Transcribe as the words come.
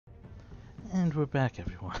And we're back,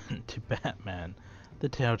 everyone, to Batman The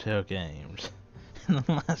Telltale Games. In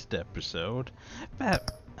the last episode,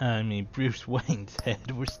 Bruce Wayne's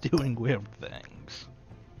head was doing weird things.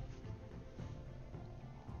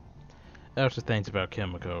 Also things about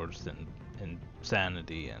chemicals and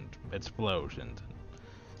insanity and explosions and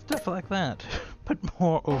stuff like that, but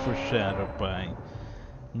more overshadowed by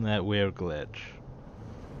that weird glitch.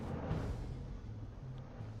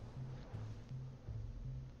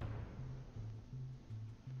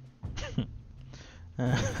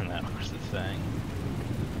 That was the thing.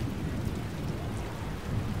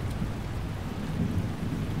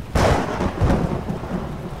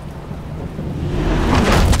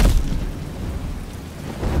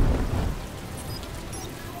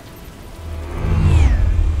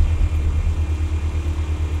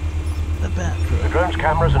 The Batman. The drone's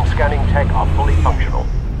cameras and scanning tech are fully functional.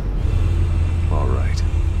 All right.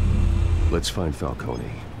 Let's find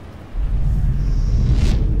Falcone.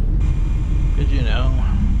 Did you know,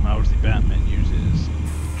 obviously Batman uses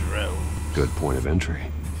drones. Good point of entry.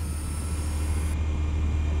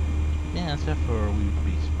 Yeah, except for we would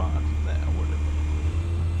be spotted there, wouldn't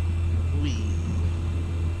we?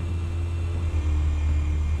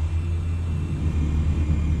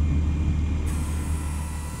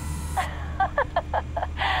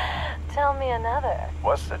 Tell me another.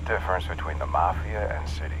 What's the difference between the Mafia and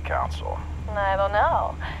City Council? I don't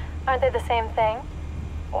know. Aren't they the same thing?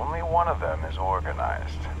 Only one of them is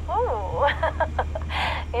organized. Ooh,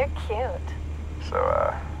 you're cute. So,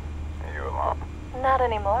 are you alone? Not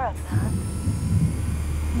anymore, I'm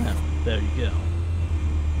not. No, there you go.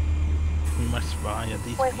 We must spy at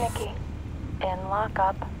these Where's people. Nikki? In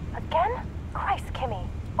lockup. Again? Christ, Kimmy.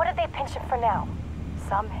 What did they pinch him for now?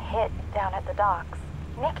 Some hit down at the docks.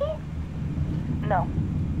 Nikki? No.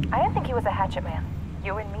 I didn't think he was a hatchet man.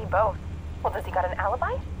 You and me both. Well, does he got an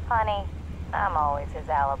alibi? Honey, I'm always his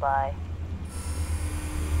alibi.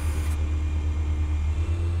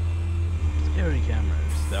 Security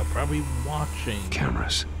cameras. They're probably watching.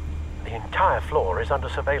 Cameras. The entire floor is under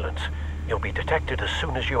surveillance. You'll be detected as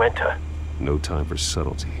soon as you enter. No time for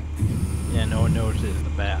subtlety. Yeah, no one notices the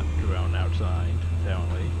bat drone outside,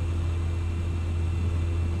 apparently.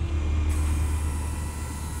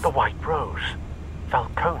 The white rose.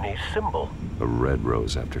 Falcone's symbol. A red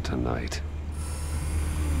rose after tonight.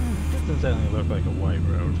 Doesn't certainly look like a white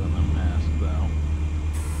rose on the mask, though.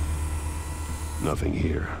 Nothing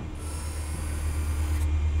here.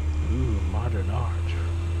 Ooh, modern art.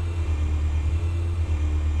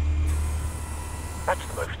 That's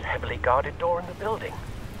the most heavily guarded door in the building.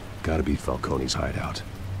 Gotta be Falcone's hideout.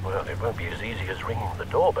 Well, it won't be as easy as ringing the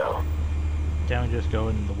doorbell. Can't we just go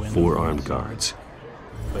in the window? 4 armed guards.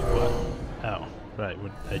 Wait, what? Oh, right,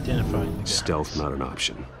 we're identifying the guys. Stealth not an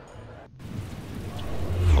option.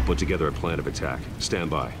 I'll put together a plan of attack. Stand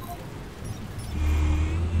by.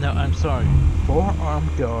 No, I'm sorry. 4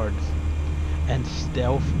 armed guards and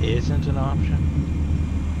stealth isn't an option?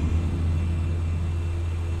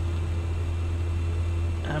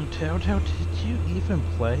 Telltale, did you even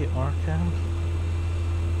play Arkham?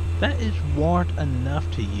 That is warrant enough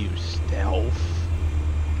to use stealth.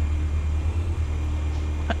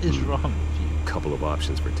 What is wrong with you? Couple of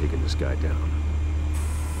options for taking this guy down.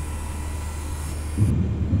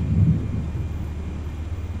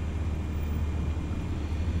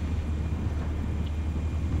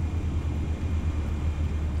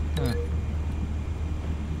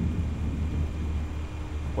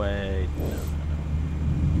 Wait, no.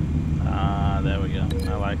 Ah, there we go.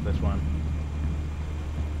 I like this one.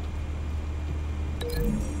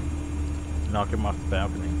 Knock him off the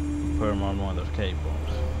balcony. Put him on one of those cables.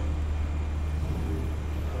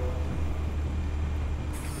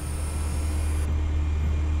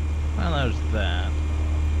 Well, there's that.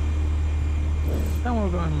 Then we're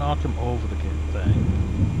going to knock him over the thing.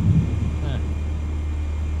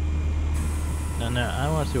 No,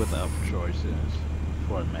 I want to see what the other choice is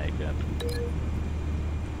before I make it.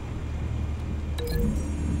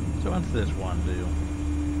 So what's this one do?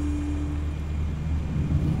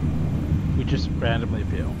 We just randomly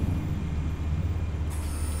appeal.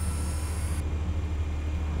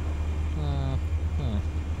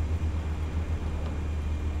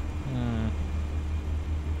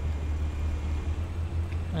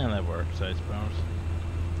 And that works, I suppose.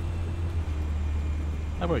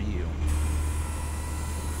 How about you?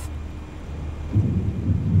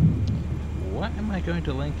 What am I going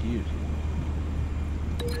to link you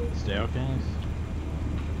to? Staircase?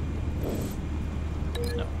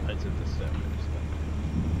 No, I did the staircase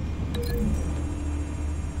thing.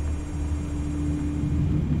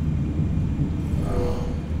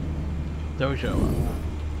 Dojo.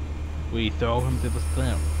 We throw him to the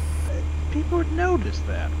stem. People would notice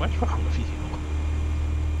that. What's wrong with you?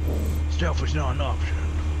 Stealth is not an option.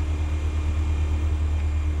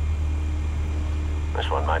 This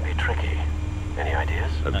one might be tricky. Any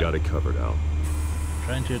ideas? I've got it covered, Al.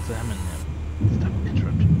 Trying to examine him. Stop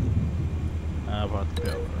interrupting me. How about the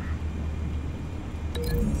pillar?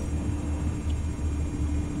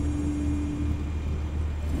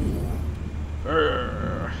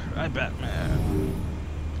 I'm Batman.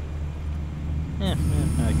 Yeah, I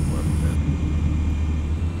can work with it.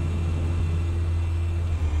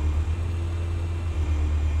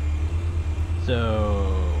 So,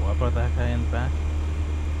 what about that guy in the back?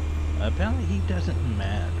 Apparently he doesn't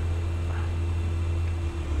matter.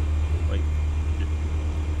 Wait.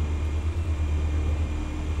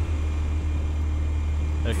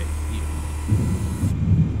 Okay, you.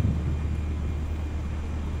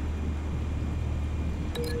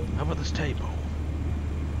 How about this table?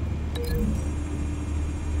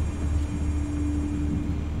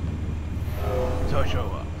 So I show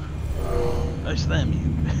up. I slam you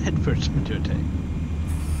head first into a table.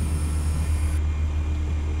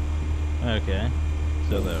 Okay,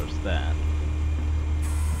 so there's that.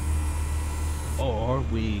 Or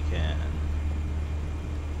we can...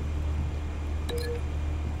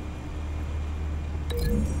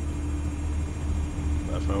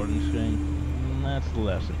 Left forwarding screen? That's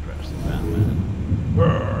less impressive, Batman.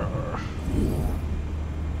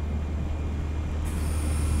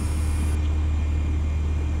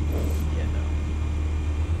 Yeah, no.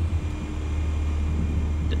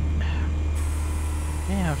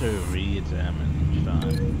 I have to re-examine each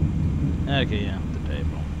time. Okay, yeah, the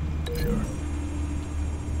table. Sure.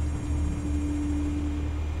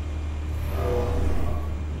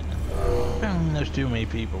 Apparently there's too many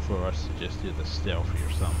people for us to just do the stealthy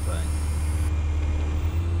or something.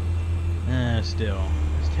 Still.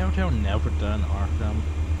 Has Telltale never done Arkham?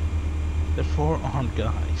 They're 4 armed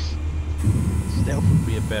guys. Stealth would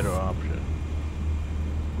be a better option.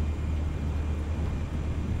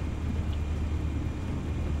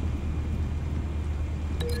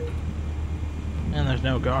 And there's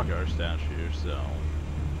no Gargoyle statue, so...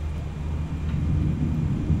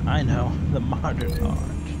 I know, the modern art.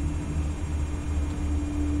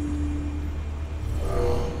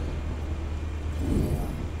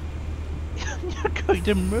 You're going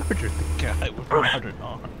to murder the guy with Bruce. modern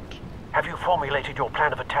art. Have you formulated your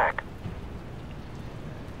plan of attack?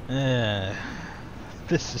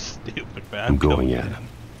 This is stupid, man. I'm going in.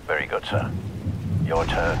 Very good, sir. Your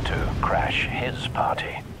turn to crash his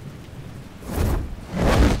party.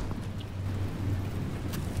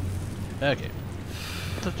 Okay.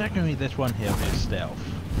 So technically this one here is stealth.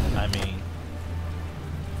 I mean...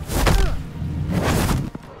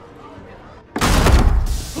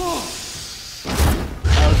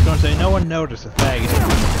 I was gonna say, no one noticed the faggot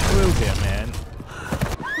through here, man.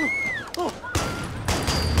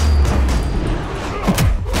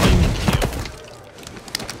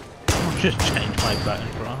 I'll just change my button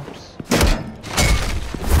prompts.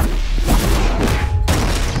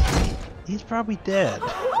 He's probably dead.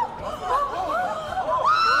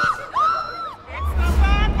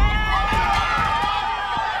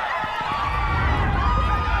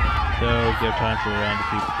 So, give time for random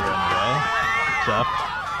people to run away. What's up?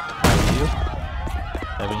 How are you?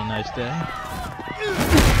 Having a nice day?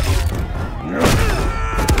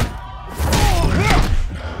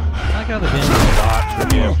 I like how the game's a lot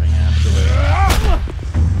forgiving, actually.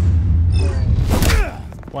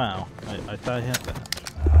 Wow, I thought I hit that.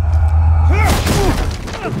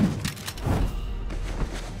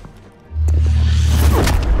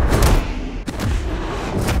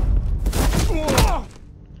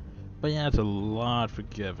 But yeah, it's a lot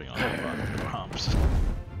forgiving on the bottom prompts.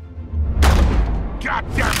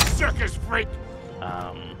 Goddamn circus freak!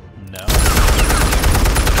 No.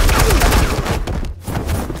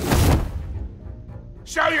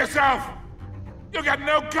 Show yourself! You got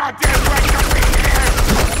no goddamn right to be here!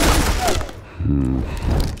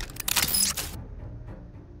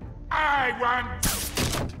 I want...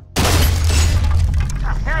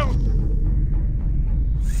 The hell?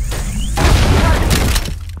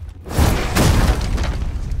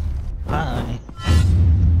 Hi.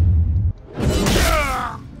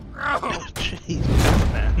 Oh, jeez,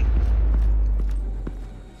 man.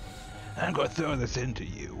 I'm gonna throw this into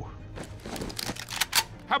you.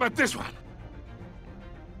 How about this one?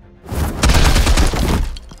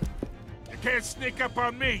 You can't sneak up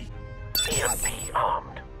on me. EMP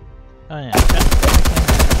armed. Oh yeah.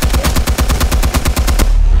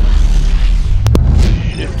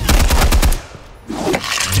 Shit.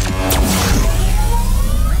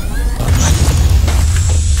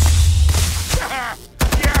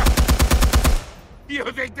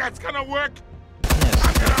 think that's gonna work? Yes.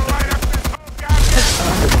 I'm gonna light up this whole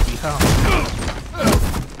goddamn...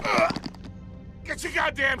 Get your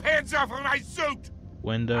goddamn hands off of my suit!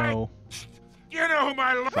 Window. You know who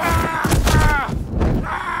my...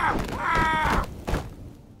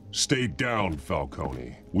 Stay down,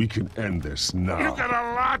 Falcone. We can end this now. You got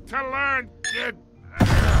a lot to learn, kid.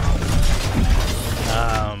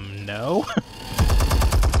 No.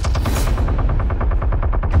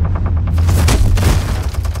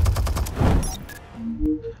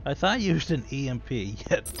 I thought you used an EMP,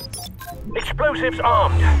 yet. Explosives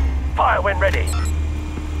armed. Fire when ready.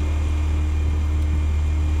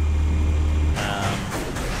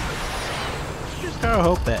 Just gotta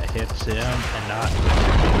hope that hits him and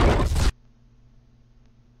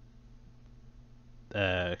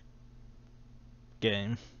not.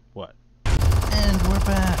 Game. What? And we're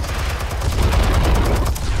back.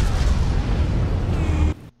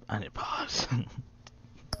 I need to pause.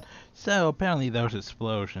 So apparently those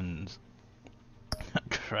explosions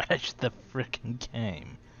crashed the freaking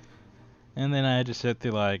game, and then I had to sit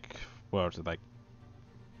through like, what was it, like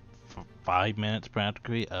 5 minutes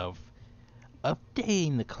practically of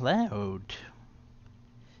updating the cloud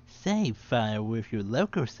save file with your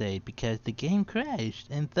local save because the game crashed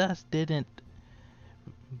and thus didn't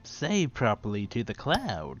save properly to the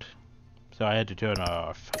cloud. So I had to turn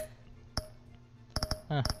off.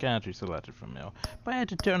 Country selected from mail. But I had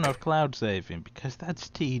to turn off cloud saving because that's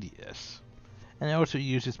tedious. And it also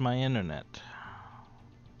uses my internet.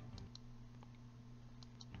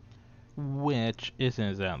 Which isn't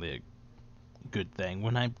exactly a good thing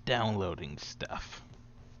when I'm downloading stuff.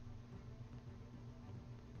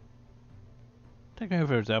 Technically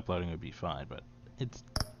if it was uploading it would be fine, but it's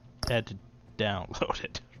had to download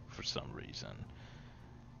it for some reason.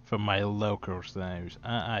 From my local saves.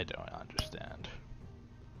 I don't understand.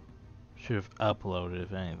 Should have uploaded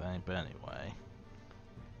if anything, but anyway.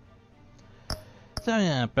 So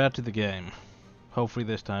yeah, back to the game. Hopefully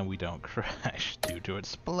this time we don't crash due to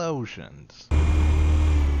explosions.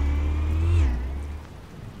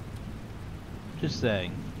 Just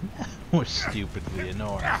saying. That was stupidly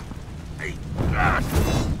annoying.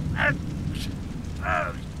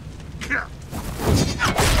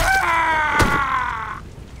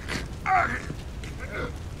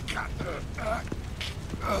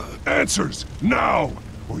 Answers, now,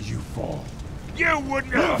 or you fall. You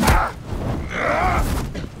wouldn't have...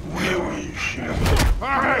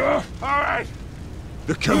 Alright.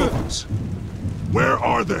 The chemicals. Where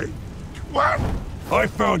are they? What? I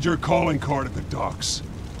found your calling card at the docks.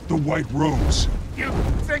 The White Rose. You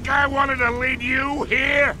think I wanted to lead you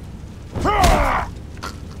here?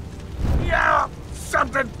 Yeah,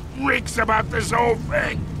 something reeks about this whole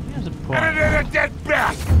thing. Here's a point. And it is a dead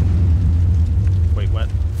bat. Wait, what?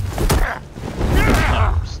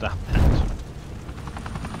 No, stop that.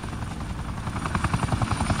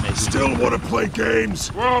 Maybe Still want to play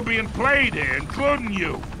games? We're all being played here, including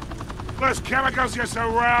you. Those chemicals you're so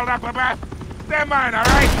riled up about, they're mine, all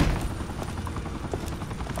right?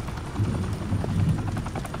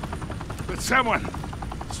 But someone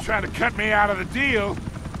is trying to cut me out of the deal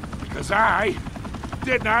because I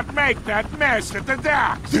did not make that mess at the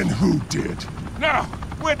docks. Then who did? No,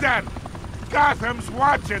 we're done. Gotham's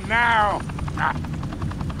watching now.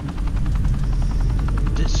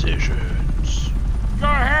 decisions. Go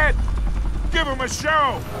ahead. Give him a show.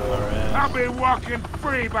 Alright. I'll be walking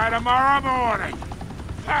free by tomorrow morning.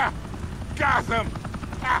 Ha! Gotham.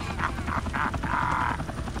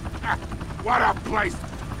 What a place.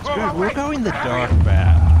 Good, we're going the dark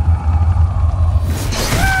path.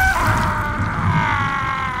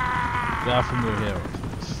 Gotham, your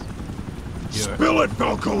heroes. Spill it,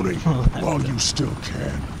 Falcone, while you still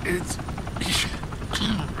can. It's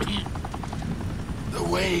the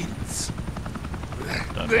Waynes.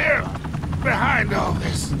 They're behind all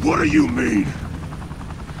this. What do you mean?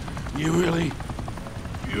 You really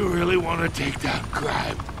want to take down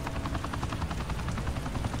crime?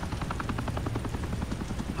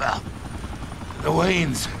 Well, the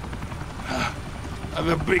Waynes are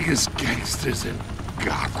the biggest gangsters in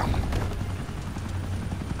Gotham.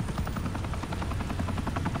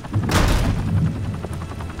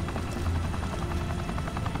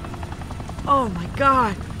 Oh my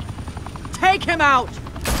God! Take him out!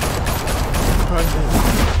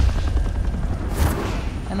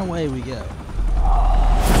 And away we go.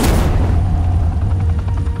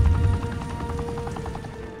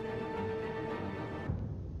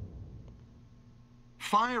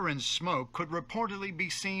 Fire and smoke could reportedly be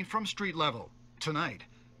seen from street level. Tonight,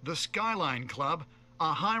 the Skyline Club,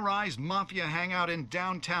 a high-rise mafia hangout in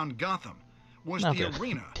downtown Gotham, was the Nothing.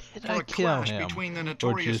 arena Did for I a kill clash him, between the or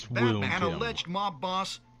notorious just wound Batman and him? alleged mob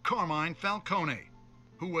boss Carmine Falcone,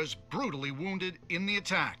 who was brutally wounded in the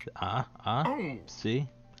attack. Oh. See?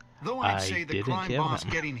 Though I'd I say the didn't crime kill boss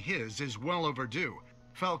him. getting his is well overdue,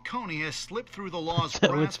 Falcone has slipped through the law's So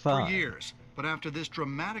grasp it's for fine. years. But after this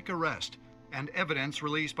dramatic arrest and evidence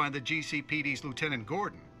released by the GCPD's Lieutenant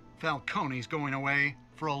Gordon, Falcone's going away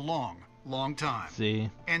for a long, long time. See?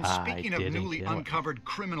 And speaking I of didn't newly kill him. uncovered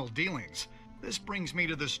criminal dealings, this brings me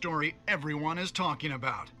to the story everyone is talking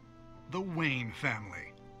about. The Wayne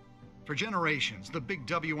family. For generations, the big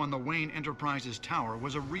W on the Wayne Enterprises tower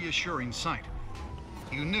was a reassuring sight.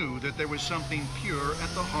 You knew that there was something pure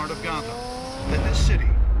at the heart of Gotham. That this city,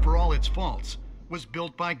 for all its faults, was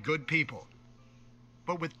built by good people.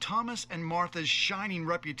 But with Thomas and Martha's shining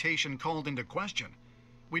reputation called into question,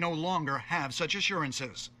 we no longer have such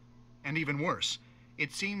assurances. And even worse,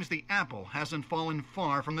 it seems the apple hasn't fallen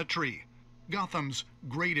far from the tree. Gotham's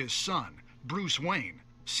greatest son, Bruce Wayne,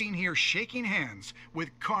 seen here shaking hands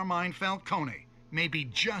with Carmine Falcone, may be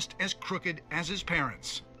just as crooked as his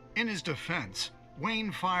parents. In his defense,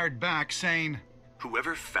 Wayne fired back saying,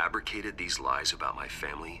 "Whoever fabricated these lies about my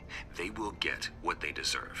family, they will get what they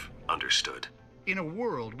deserve. Understood?" in a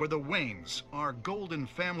world where the Waynes, our golden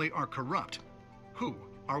family, are corrupt, who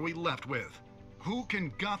are we left with? Who can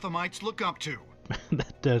Gothamites look up to?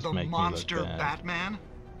 That does The make monster me look bad. Batman?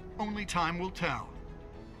 Only time will tell.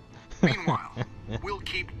 Meanwhile, we'll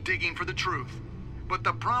keep digging for the truth. But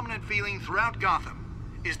the prominent feeling throughout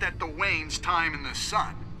Gotham is that the Waynes' time in the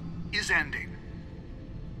sun is ending.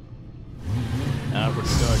 Alfred,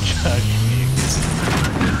 go judge me.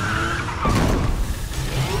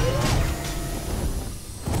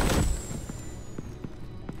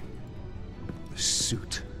 The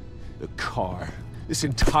suit, the car, this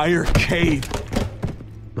entire cave.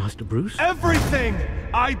 Master Bruce? Everything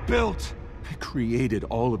I built! I created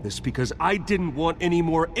all of this because I didn't want any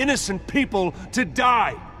more innocent people to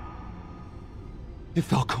die! If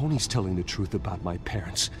Falcone's telling the truth about my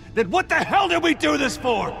parents, then what the hell did we do this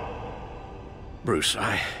for? Bruce,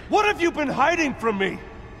 What have you been hiding from me?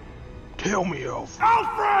 Tell me, Alfred.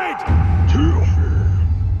 Alfred! Tell me.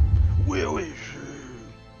 Where is she?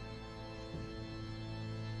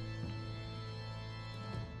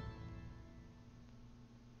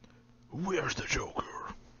 Where's the Joker?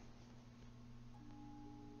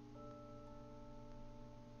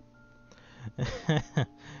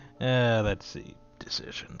 Let's see.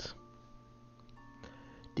 Decisions.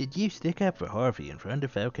 Did you stick up for Harvey in front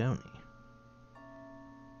of Falcone?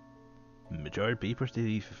 Majority of people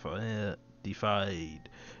defied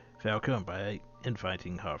Falcone by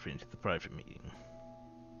inviting Harvey into the private meeting.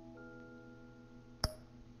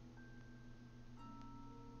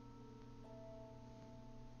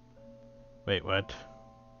 Wait, what?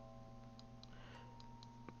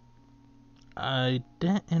 I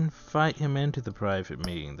didn't invite him into the private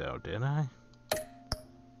meeting, though, did I?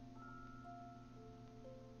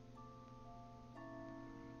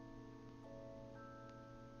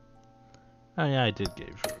 Oh yeah, I did give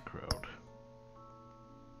her a crowd.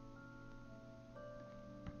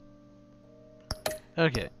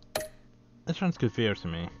 Okay. This one's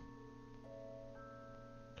confusing me.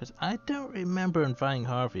 Because I don't remember inviting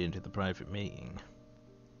Harvey into the private meeting.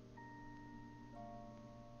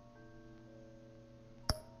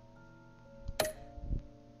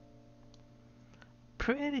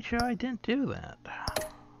 Pretty sure I didn't do that.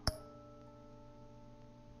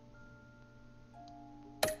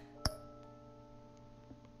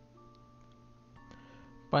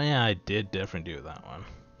 But yeah, I did definitely do that one.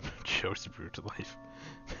 Chose the brutal life.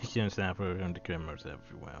 Making a snap around the criminals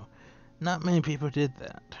everywhere. Not many people did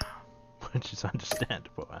that. Which is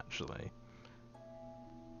understandable, actually.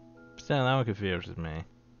 Still, that one confuses me.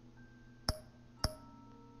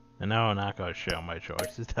 And now I'm not going to show my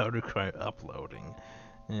choices. That would require uploading.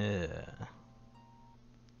 Yeah.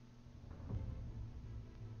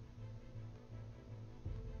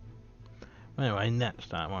 Anyway,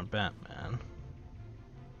 next I want Batman.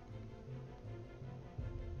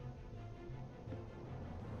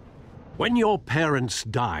 when your parents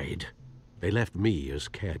died, they left me as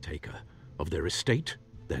caretaker of their estate,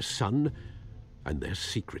 their son, and their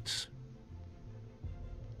secrets.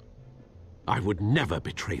 I would never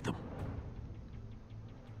betray them.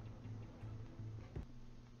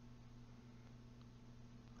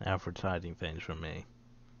 Alfred's hiding things from me.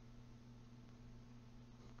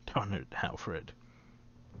 Darn it, Alfred.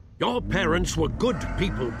 Your parents were good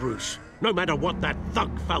people, Bruce, no matter what that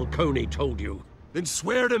thug Falcone told you. Then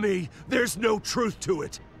swear to me there's no truth to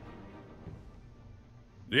it.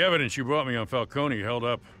 The evidence you brought me on Falcone held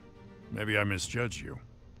up. Maybe I misjudged you.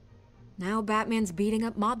 Now Batman's beating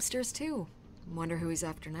up mobsters too. Wonder who he's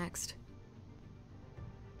after next.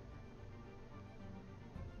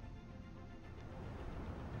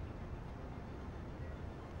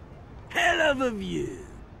 Hell of a view.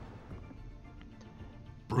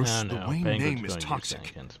 Bruce, No, the Wayne Penguin's name is going to use that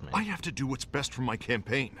toxic. against me. I have to do what's best for my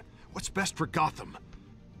campaign. What's best for Gotham.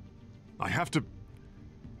 I have to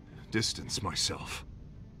distance myself.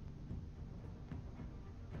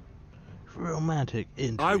 Romantic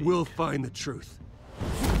intrigue. I will find the truth.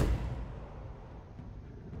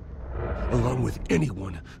 Along with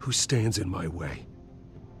anyone who stands in my way.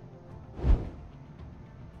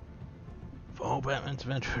 For all Batman's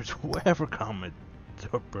adventures, wherever comic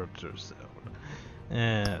books are sold.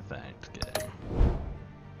 Thanks, game.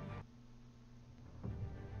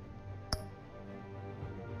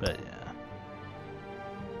 But yeah.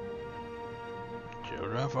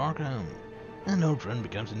 Children of Arkham. An old friend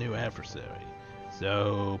becomes a new adversary.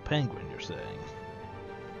 So, Penguin, you're saying.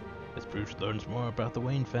 As Bruce learns more about the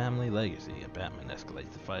Wayne family legacy, and Batman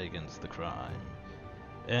escalates the fight against the crime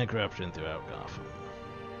and corruption throughout Gotham.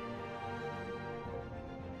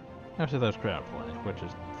 After those crowdplay, which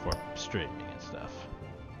is for streaming and stuff.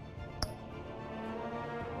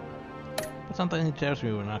 But something tells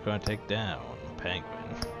me we're not going to take down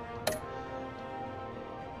Penguin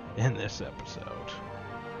in this episode.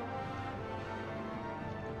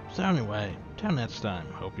 So anyway, till next time,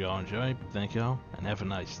 hope y'all enjoyed, thank y'all, and have a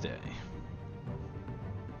nice day.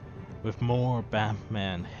 With more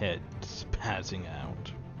Batman heads passing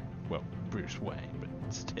out. Well, Bruce Wayne,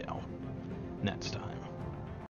 but still. Next time.